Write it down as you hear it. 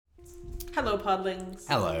Hello, Podlings.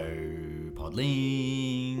 Hello,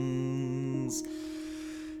 Podlings.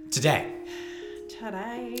 Today,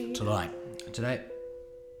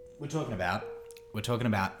 we're talking about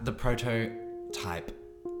the prototype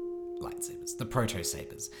lightsabers, the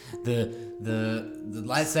Protosabers, the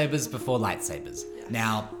lightsabers before lightsabers. Yes.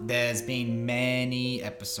 Now, there's been many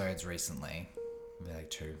episodes recently, like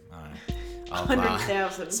 2, I don't know, of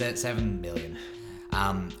 100,000. 7 million.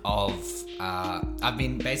 I've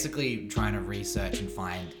been basically trying to research and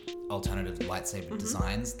find alternative lightsaber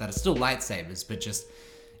designs that are still lightsabers, but just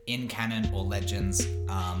in canon or legends,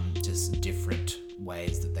 just different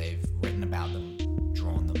ways that they've written about them,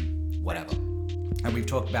 drawn them, whatever. And we've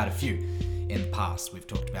talked about a few in the past. We've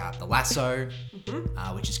talked about the lasso,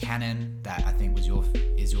 which is canon, that I think was your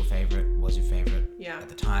favorite Yeah. at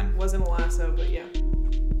the time. Wasn't a lasso, but yeah.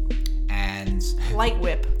 And Light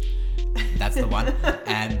whip. that's the one.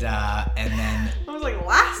 And then I was like,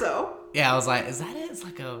 lasso? yeah, I was like, is that it? It's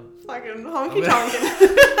like a Fucking honky tonkin'.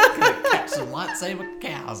 gonna catch some lightsaber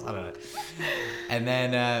cows. I don't know. And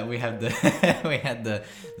then we had the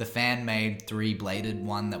fan made 3-bladed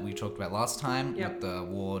one that we talked about last time with the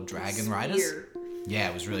War Dragon Riders. Yeah,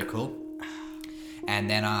 it was really cool. And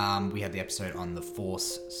then we had the episode on the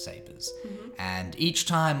Force Sabers. And each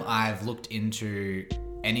time I've looked into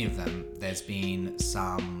any of them, there's been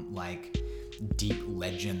some like deep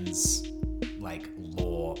legends, like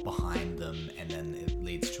lore behind them, and then it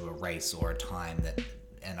leads to a race or a time that,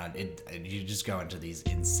 you just go into these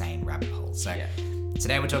insane rabbit holes. So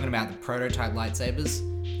today we're talking about the prototype lightsabers,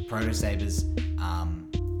 the Protosabers,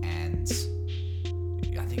 and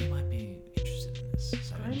I think you might be interested in this.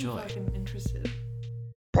 So enjoy. I'm fucking interested.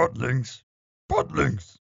 Podlings.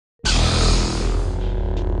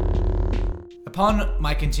 Upon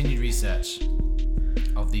my continued research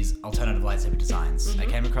of these alternative lightsaber designs, I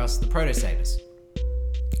came across the Protosabers.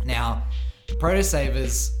 Now, the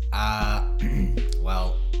Protosabers are,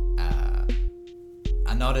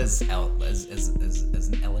 are not as an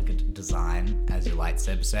elegant design as your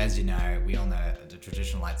lightsaber. So as you know, we all know the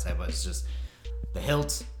traditional lightsaber is just the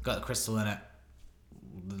hilt, got the crystal in it,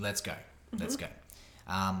 let's go.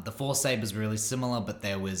 The Force Sabers were really similar, but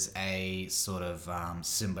there was a sort of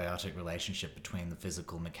symbiotic relationship between the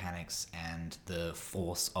physical mechanics and the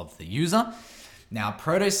force of the user. Now,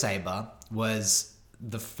 Protosaber was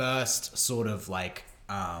the first sort of like,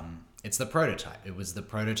 it's the prototype. It was the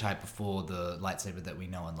prototype before the lightsaber that we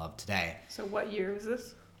know and love today. So what year was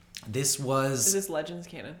this? This was... Is this Legends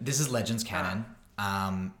canon? This is Legends canon.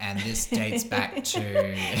 And this dates back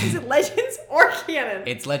to... Is it Legends or canon?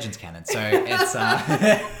 It's Legends canon, so it's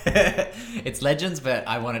it's Legends, but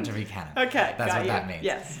I want it to be canon. Okay, that's what that means.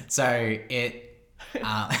 Yes. So it,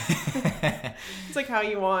 It's like how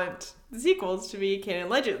you want the sequels to be canon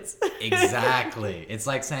Legends. Exactly. It's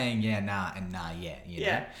like saying yeah, nah, and nah, yeah. You know?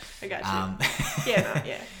 Yeah, I got you.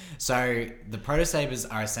 Yeah. So the Protosabers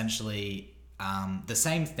are essentially the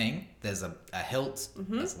same thing. There's a hilt,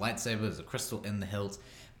 there's a lightsaber, there's a crystal in the hilt,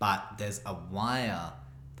 but there's a wire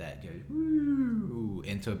that goes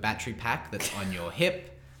into a battery pack that's on your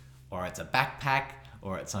hip, or it's a backpack,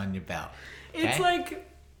 or it's on your belt. Okay? It's like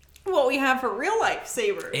what we have for real life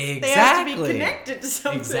sabers. Exactly. They have to be connected to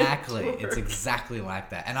something. Exactly. It's exactly like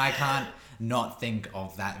that. And I can't not think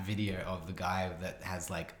of that video of the guy that has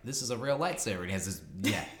like, this is a real lightsaber, and he has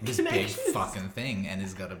this big fucking thing, and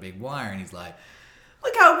he's got a big wire, and he's like,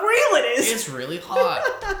 look how real it is. it's really hot.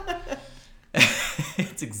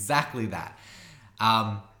 It's exactly that.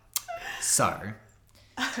 So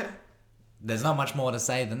there's not much more to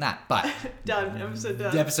say than that, but Done. Episode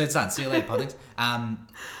done. the episode's done. See you later, Podlings.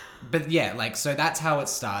 But yeah, like, so that's how it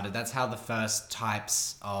started. That's how the first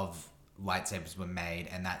types of lightsabers were made,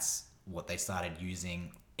 and that's what they started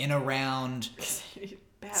using in around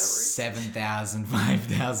 7,000,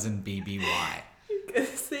 5,000 BBY.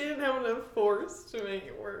 Because they didn't have enough force to make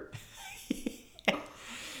it work.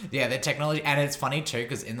 Yeah, the technology, and it's funny too,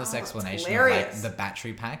 because in this explanation of like the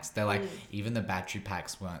battery packs, they're like, even the battery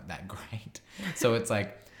packs weren't that great. So it's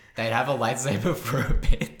like, they'd have a lightsaber for a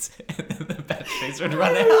bit, and then the batteries would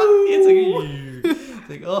run out. It's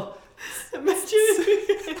like, oh. Imagine,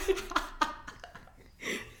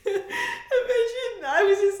 I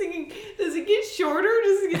was just thinking, does it get shorter or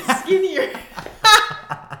does it get skinnier?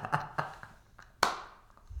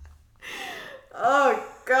 Oh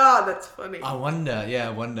God, that's funny. I wonder.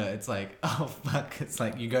 It's like, oh fuck, it's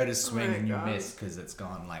like you go to swing and you God. miss because it's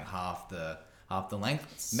gone like half the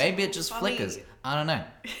length. Maybe it just funny. flickers. I don't know.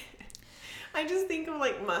 I just think of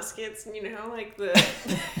like muskets, and you know how like the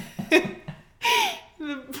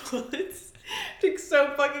the bullets took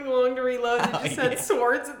so fucking long to reload. They just had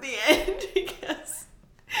swords at the end because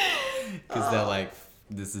because they're like,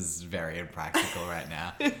 this is very impractical right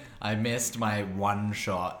now. I missed my one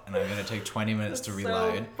shot, and I'm going to take 20 minutes to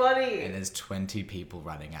reload. So funny. And there's 20 people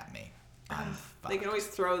running at me. I'm They can always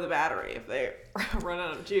throw the battery if they run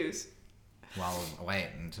out of juice. Well, wait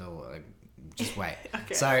until... just wait.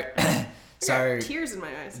 Okay. So... I got tears in my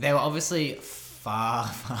eyes. They were obviously far,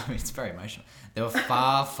 it's very emotional. They were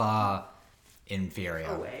far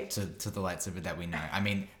inferior to the lightsaber that we know. I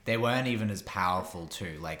mean, they weren't even as powerful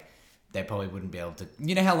too. Like, they probably wouldn't be able to...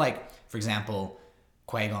 You know how, like, for example,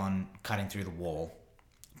 Qui-Gon cutting through the wall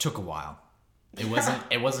took a while. It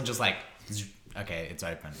wasn't just like, okay, it's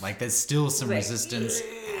open. Like, there's still some resistance.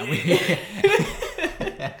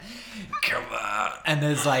 Come on. And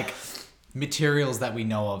there's, like, materials that we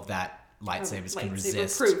know of that lightsabers can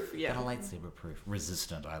resist. Proof, yeah. But a lightsaber proof.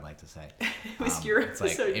 Resistant, I like to say. It was your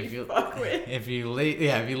episode you fuck with. If you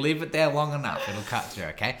leave it there long enough, it'll cut through,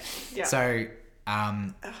 okay? Yeah. So,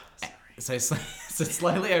 so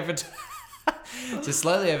slowly over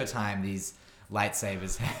time, these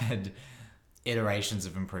lightsabers had iterations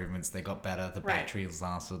of improvements. They got better. The batteries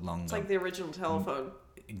lasted longer. It's like the original telephone.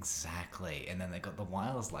 Exactly. And then they got the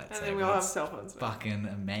wireless lightsaber. And then we all have cell phones now. Fucking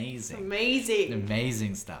amazing.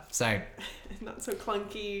 Amazing Stuff. So not so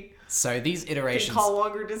clunky. So these iterations can call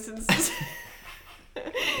longer distances.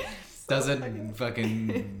 Doesn't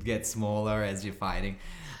fucking get smaller as you're fighting.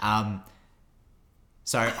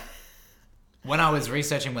 So when I was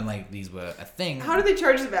researching when like these were a thing, how do they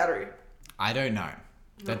charge the battery? I don't know.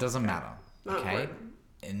 That doesn't matter. Not okay. important.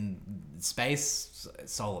 In space,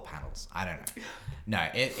 solar panels. I don't know. No,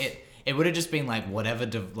 it would have just been like whatever.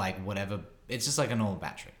 It's just like a normal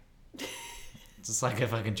battery. Just like a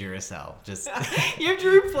fucking Duracell. Just you have to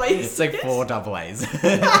replace. It's like 4 AA's.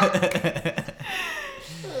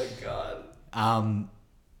 Oh god.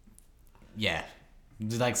 Yeah.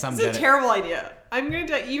 Like some. It's a terrible idea. I'm gonna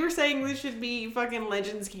tell you. You were saying this should be fucking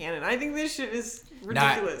Legends canon. I think this shit is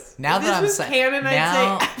ridiculous. Now if that I'm this was canon,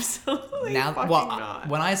 I'd say absolutely fucking not.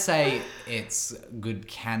 When I say it's good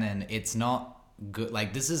canon, it's not good.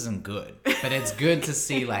 Like, this isn't good, but it's good to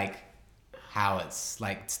see like how it's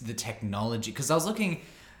like the technology. Because I was looking.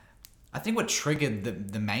 I think what triggered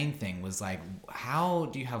the main thing was like, how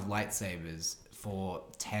do you have lightsabers for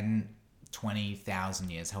 20,000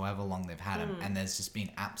 years, however long they've had them, and there's just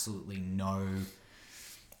been absolutely no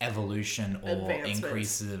evolution or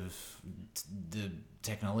increase of the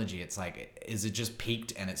technology. It's like, is it just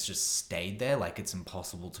peaked and it's just stayed there? Like, it's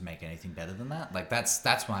impossible to make anything better than that. Like, that's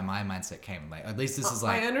why my mindset came. Like, at least this is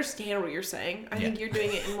like, I understand what you're saying. I think you're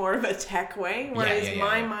doing it in more of a tech way, whereas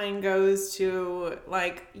my mind goes to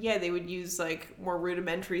like, they would use like more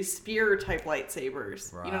rudimentary spear type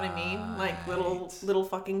lightsabers. Right. You know what I mean? Like little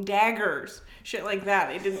fucking daggers, shit like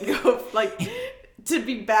that. It didn't go like to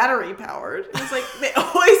be battery powered. It was like they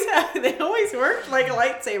always worked like a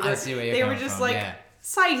lightsaber. I see where you're they were coming just from, like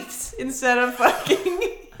scythes instead of fucking.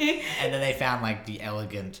 And then they found like the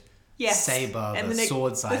elegant saber, and the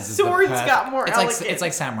sword sizes. The swords got more elegant. It's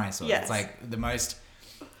like samurai swords. Yes. It's like the most,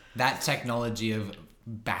 that technology of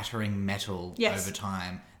battering metal over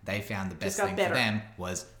time. They found the best thing for them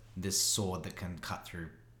was this sword that can cut through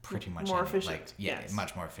pretty much more anything. efficient. Like,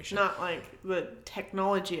 much more efficient. Not like the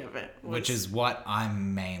technology of it. Which is what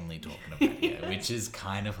I'm mainly talking about here, which is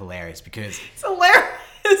kind of hilarious because... It's hilarious.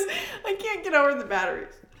 I can't get over the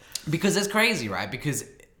batteries. Because it's crazy, right? Because,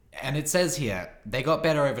 and it says here, they got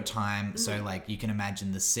better over time. So, like, you can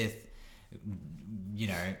imagine the Sith, you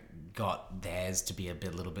know, got theirs to be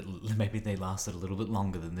little bit, maybe they lasted a little bit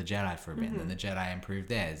longer than the Jedi for a bit, and then the Jedi improved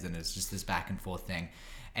theirs, and it's just this back and forth thing.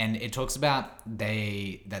 And it talks about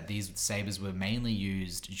that these sabers were mainly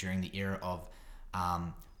used during the era of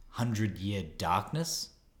 100-year darkness,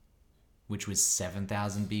 which was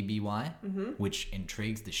 7,000 BBY, which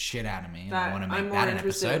intrigues the shit out of me. And I want to make that an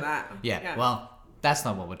episode. In that. Yeah, well, that's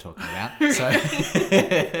not what we're talking about. So,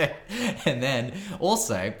 and then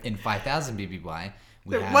also in 5,000 BBY,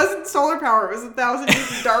 wasn't solar power. It was 1,000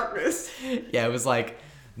 years of darkness. Yeah, it was like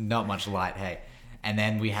not much light. Hey, and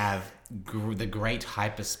then we have the Great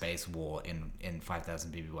Hyperspace War in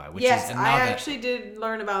 5,000 BBY, which is another... I actually did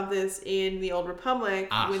learn about this in the Old Republic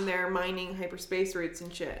when they're mining hyperspace routes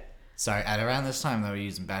and shit. So at around this time, they were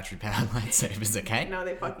using battery-powered lightsabers, okay? No,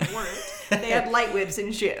 they fucking weren't. They had light whips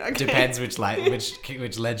and shit, okay? Depends which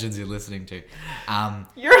legends you're listening to.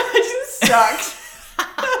 Your legends sucked.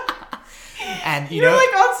 And you're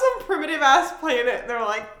like on some primitive ass planet. They're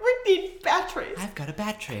like, we need batteries. I've got a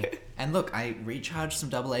battery. And look, I recharged some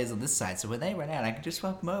AA's on this side, so when they run out, I can just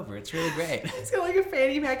swap them over. It's really great. It's got like a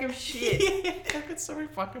fanny pack of shit. I've got so many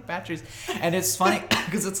fucking batteries. And it's funny,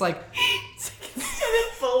 because it's like... 7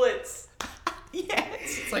 bullets. Yeah,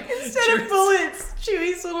 it's It's like instead of bullets,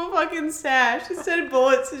 Chewie's little fucking stash. Instead of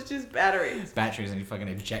bullets, it's just batteries. Batteries, and he fucking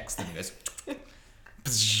ejects them and goes,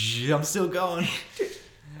 I'm still going.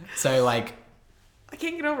 So, like... I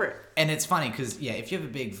can't get over it. And it's funny, because, yeah, if you have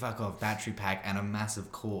a big fuck-off battery pack and a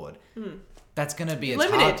massive cord, that's going to be a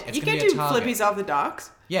target. Limited. You can't do flippies off the docks.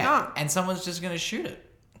 Yeah, no. And someone's just going to shoot it.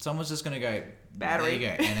 Someone's just going to go, battery.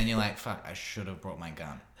 There you go. And then you're like, fuck, I should have brought my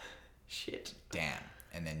gun. Shit. Damn.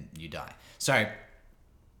 And then you die. So...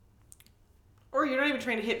 Or you're not even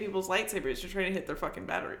trying to hit people's lightsabers. You're trying to hit their fucking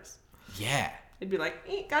batteries. Yeah. It'd be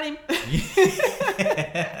like, got him.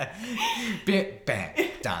 Bang.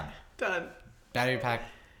 Done. Done. Battery pack.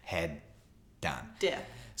 Head. Done. Death.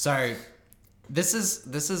 So, this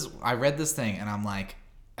is... I read this thing and I'm like,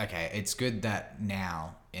 okay, it's good that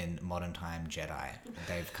now in modern time Jedi,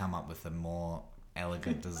 they've come up with a more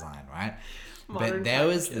elegant design, right? But there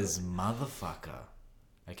was this motherfucker,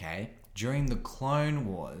 okay, during the Clone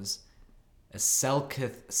Wars, a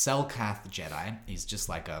Selkath Jedi. He's just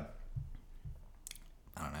like a,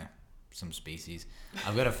 I don't know, some species.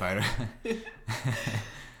 I've got a photo.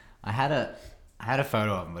 I had a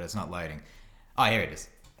photo of him, but it's not loading. Oh, here it is.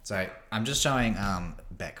 So I'm just showing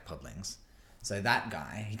Beck Podlings. So that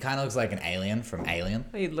guy, he kind of looks like an alien from Alien.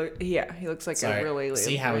 He looks like a real alien.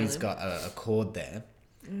 See how he's got a cord there.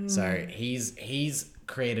 So he's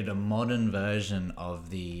created a modern version of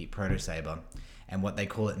the Protosaber, and what they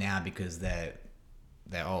call it now, because they're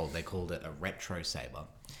old, they called it a retro saber.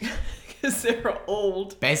 Because they're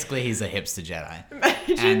old. Basically, he's a hipster Jedi.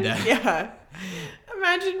 Imagine,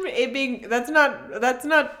 Imagine it being that's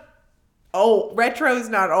not old. Retro is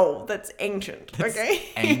not old. That's ancient. Okay.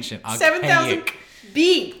 Ancient. 7,000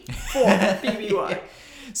 B for BBY.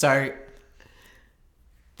 So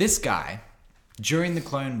this guy, during the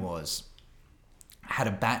Clone Wars, had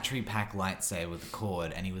a battery pack lightsaber with a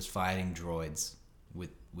cord, and he was fighting droids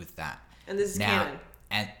with that. And this is canon.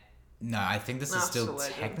 And no, I think this is still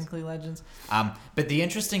technically Legends. But the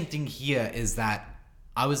interesting thing here is that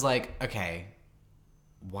I was like, okay,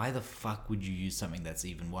 why the fuck would you use something that's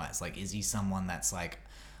even worse? Like, is he someone that's like,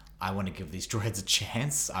 I want to give these droids a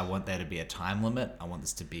chance. I want there to be a time limit. I want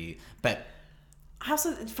this to be... But...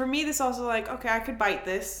 Also, for me, this also like, okay, I could bite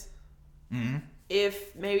this. Mm-hmm.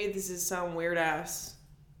 If maybe this is some weird-ass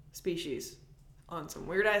species on some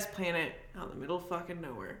weird-ass planet out in the middle of fucking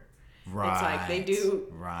nowhere. Right. It's like they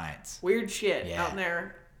do weird shit out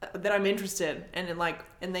there that I'm interested in,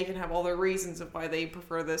 and they can have all their reasons of why they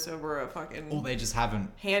prefer this over a fucking... Or they just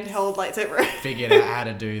haven't... handheld lightsaber. Figured out how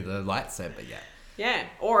to do the lightsaber yet. Yeah,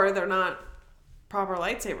 or they're not proper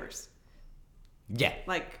lightsabers. Yeah.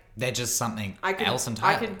 Like... They're just something else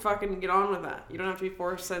entirely. I could fucking get on with that. You don't have to be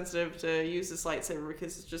force sensitive to use this lightsaber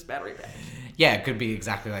because it's just battery packed. Yeah, it could be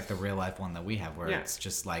exactly like the real life one that we have, where it's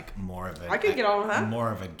just like more of a... I could get on with that.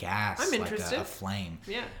 More of a gas, I'm interested. like a flame,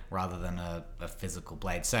 rather than a physical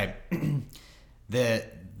blade. So,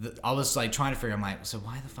 I was like trying to figure. I'm like, so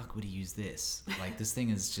why the fuck would he use this? Like, this thing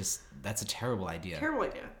is just... That's a terrible idea. Terrible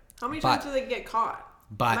idea. How many times do they get caught?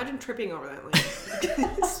 Imagine tripping over that,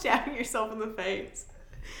 like stabbing yourself in the face.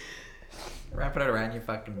 Wrapping it around your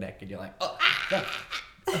fucking neck and you're like,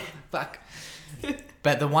 fuck.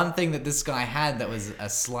 But the one thing that this guy had that was a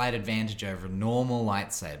slight advantage over a normal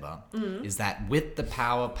lightsaber is that with the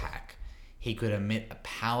power pack, he could emit a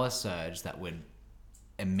power surge that would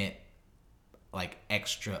emit like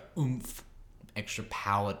extra oomph, extra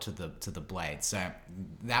power to the blade. So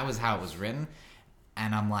that was how it was written.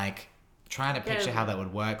 And I'm like trying to picture how that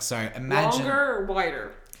would work. So imagine... Longer or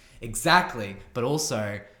wider? Exactly. But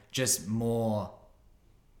also... just more,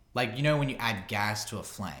 like, you know, when you add gas to a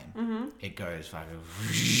flame, it goes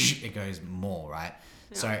more, right?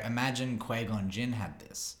 Yeah. So imagine Qui-Gon Jinn had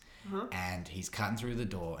this, and he's cutting through the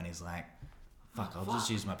door, and he's like, fuck, I'll just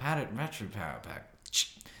use my battery power pack.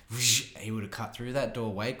 He would have cut through that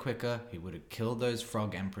door way quicker. He would have killed those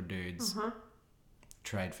frog emperor dudes.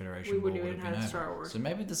 Trade Federation War would have been over. Star Wars. So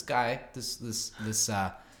maybe this guy, this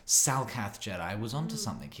Salkath Jedi was onto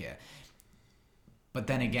something here. But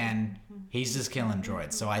then again, he's just killing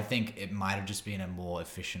droids. So I think it might have just been a more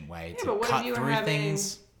efficient way to cut through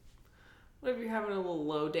things. What if you're having a little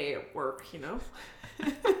low day at work, you know?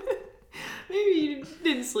 Maybe you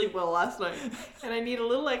didn't sleep well last night. And I need a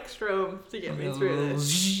little extra oomph to get me through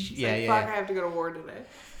this. Fuck, I have to go to war today.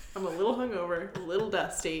 I'm a little hungover, a little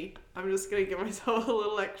dusty. I'm just going to give myself a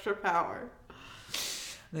little extra power.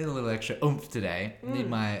 Need a little extra oomph today. Need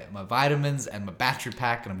my vitamins and my battery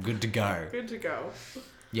pack, and I'm good to go. Good to go.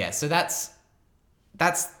 Yeah, so that's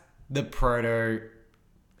the Proto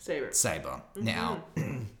Saber. Now,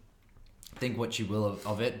 think what you will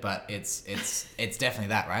of it, but it's definitely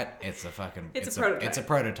that, right? It's a prototype. It's a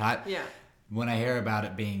prototype. Yeah. When I hear about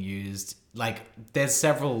it being used, like there's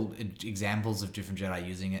several examples of different Jedi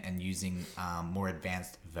using it and using more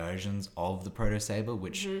advanced versions of the Protosaber,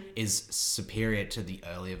 which is superior to the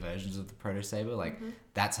earlier versions of the Protosaber. Like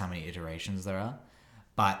that's how many iterations there are,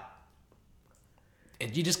 but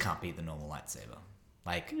you just can't beat the normal lightsaber.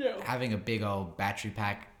 Like having a big old battery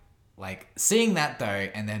pack, like seeing that though,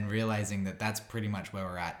 and then realizing that that's pretty much where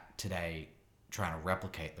we're at today, trying to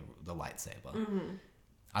replicate the lightsaber.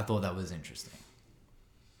 I thought that was interesting.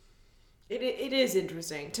 It is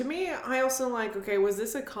interesting. To me, I also like, okay, was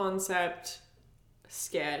this a concept,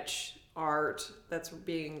 sketch, art that's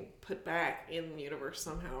being put back in the universe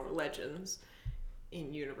somehow, or legends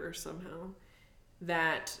in universe somehow,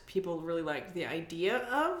 that people really like the idea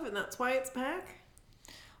of, and that's why it's back?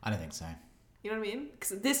 I don't think so. You know what I mean?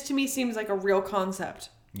 Because this to me seems like a real concept.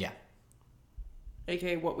 Yeah.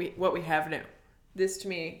 AKA what we have now. This to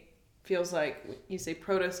me feels like, you say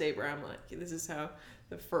Protosaber, I'm like, this is how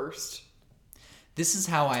the first... This is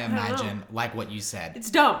how I imagine, like what you said.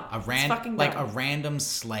 It's dumb. It's fucking dumb. Like a random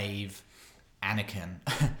slave, Anakin,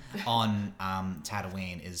 on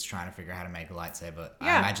Tatooine is trying to figure out how to make a lightsaber.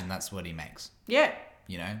 Yeah. I imagine that's what he makes. Yeah.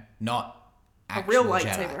 You know, not a real Jedi,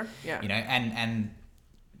 lightsaber. Yeah. You know, and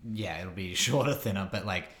yeah, it'll be shorter, thinner, but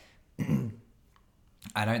like,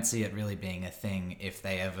 I don't see it really being a thing if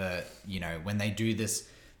they ever, you know, when they do this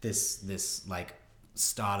like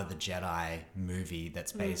start of the Jedi movie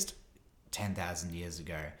that's based 10,000 years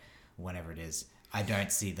ago, whenever it is, I don't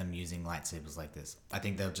see them using lightsabers like this. I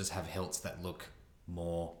think they'll just have hilts that look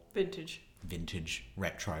more vintage,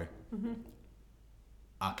 retro,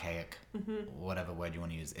 archaic, whatever word you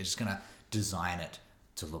want to use. It's just going to design it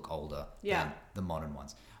to look older than the modern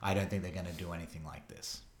ones. I don't think they're going to do anything like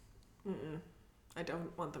this. I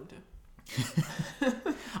don't want them to.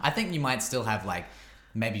 I think you might still have like,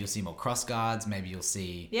 maybe you'll see more cross guards, maybe you'll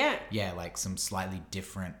see like some slightly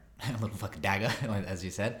different little fucking dagger, as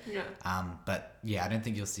you said. Yeah. But yeah, I don't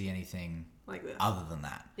think you'll see anything like this other than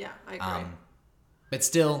that. Yeah, I agree. But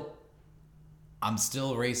still, I'm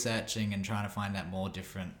still researching and trying to find out more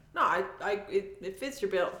different. No, it fits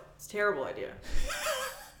your bill. It's a terrible idea.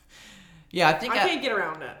 Yeah, I think I can't get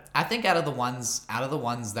around it. I think out of the ones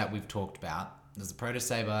that we've talked about, there's the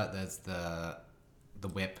Protosaber, there's the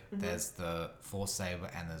whip, there's the Force Saber,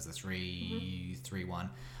 and there's the 3-1.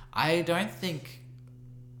 I don't think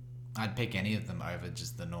I'd pick any of them over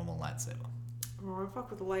just the normal lightsaber. Oh, I fuck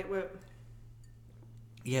with the light whip.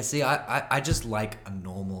 Yeah, see, I just like a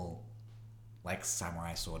normal, like,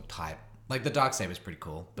 samurai sword type. Like, the Darksaber's pretty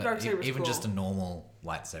cool, but even just a normal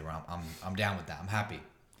lightsaber, I'm down with that. I'm happy.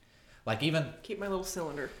 Like, even... Keep my little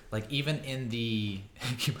cylinder. Like, even in the...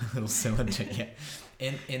 Keep my little cylinder, yeah.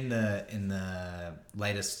 In the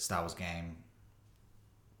latest Star Wars game,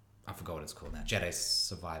 I forgot what it's called now. Jedi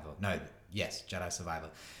Survivor. No, yes, Jedi Survivor.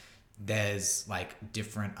 There's like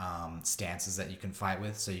different stances that you can fight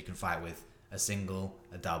with. So you can fight with a single,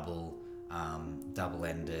 a double,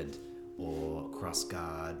 double-ended, or cross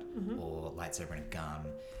guard, or lightsaber and a gun.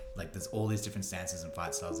 Like there's all these different stances and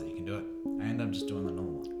fight styles that you can do it. I end up just doing the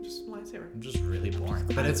normal one. Just lightsaber. I'm just really boring.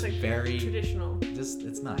 But it's like very traditional. Just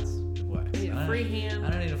it's nice. It works. You need a free hand. I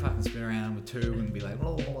don't need to fucking spin around with two and be like,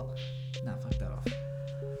 blah, blah, blah. No, fuck that off.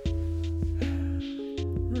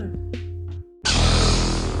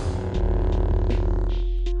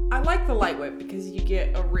 I like the light whip because you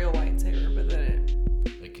get a real lightsaber, but then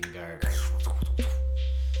it can go.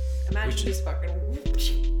 Imagine just fucking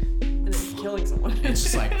and then killing someone. It's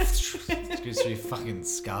just like it goes through your fucking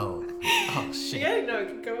skull. Oh shit. Yeah, no, it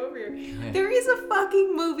can come over here. Yeah. There is a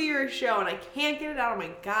fucking movie or a show, and I can't get it out of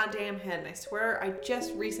my goddamn head. And I swear, I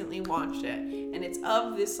just recently watched it, and it's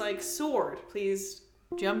of this like sword. Please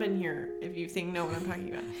jump in here if you know what I'm talking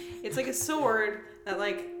about. It's like a sword that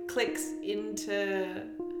like clicks into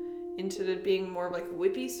being more of like a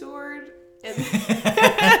whippy sword, and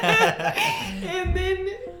and then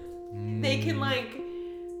they can like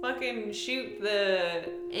fucking shoot the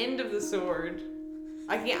end of the sword.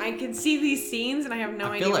 I can see these scenes and I have no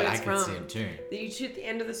idea what it's from. I feel like I can see them too. That you shoot the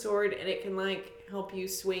end of the sword and it can like help you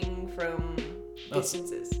swing from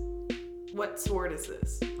distances. What sword is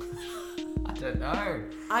this? I don't know.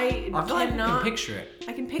 I feel like I can picture it.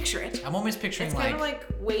 I can picture it. I'm almost picturing it's kind of like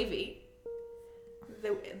wavy.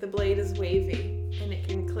 The blade is wavy and it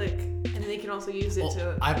can click, and they can also use it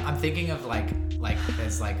to. I'm thinking of like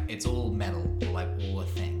there's like it's all metal or like all a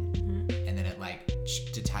thing, and then it like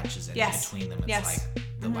detaches it between them. It's like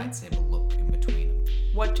the lightsaber look in between them.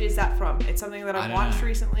 What is that from? It's something that I've watched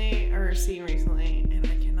recently or seen recently, and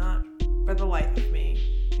I cannot, for the life of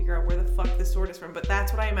me, figure out where the fuck the sword is from. But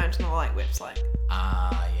that's what I imagine the light whip's like.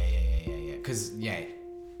 Yeah. Because,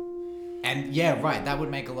 And yeah, right, that would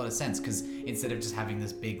make a lot of sense, because instead of just having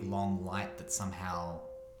this big long light that somehow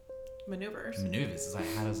maneuvers, it's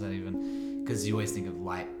like, how does that even... Because you always think of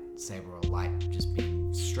lightsaber or light just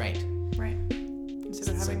being straight. Right.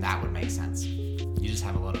 So that would make sense. You just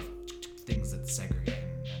have a lot of things that segregate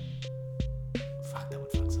and fuck, that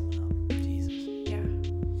would fuck someone up. Jesus. Yeah.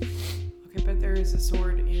 Okay, but there is a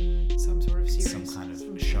sword in some sort of series. Some kind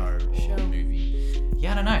of show or movie.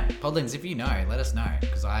 Yeah, I don't know. Podlings, if you know, let us know,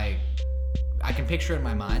 because I can picture it in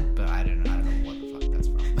my mind, but I don't know what the fuck that's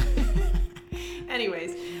from.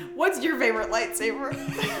 Anyways, what's your favorite lightsaber?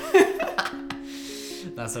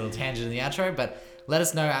 That's a little tangent in the outro, but let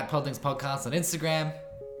us know at Podlings Podcast on Instagram.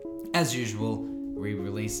 As usual, we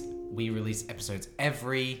release episodes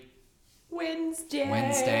every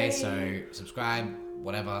Wednesday, so subscribe,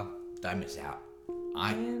 whatever, don't miss out.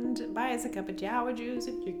 And buy us a cup of Jawa juice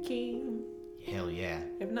if you're keen. Hell yeah.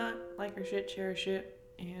 If not, like our shit, share our shit,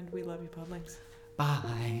 and we love you, Podlings.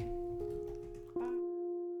 Bye.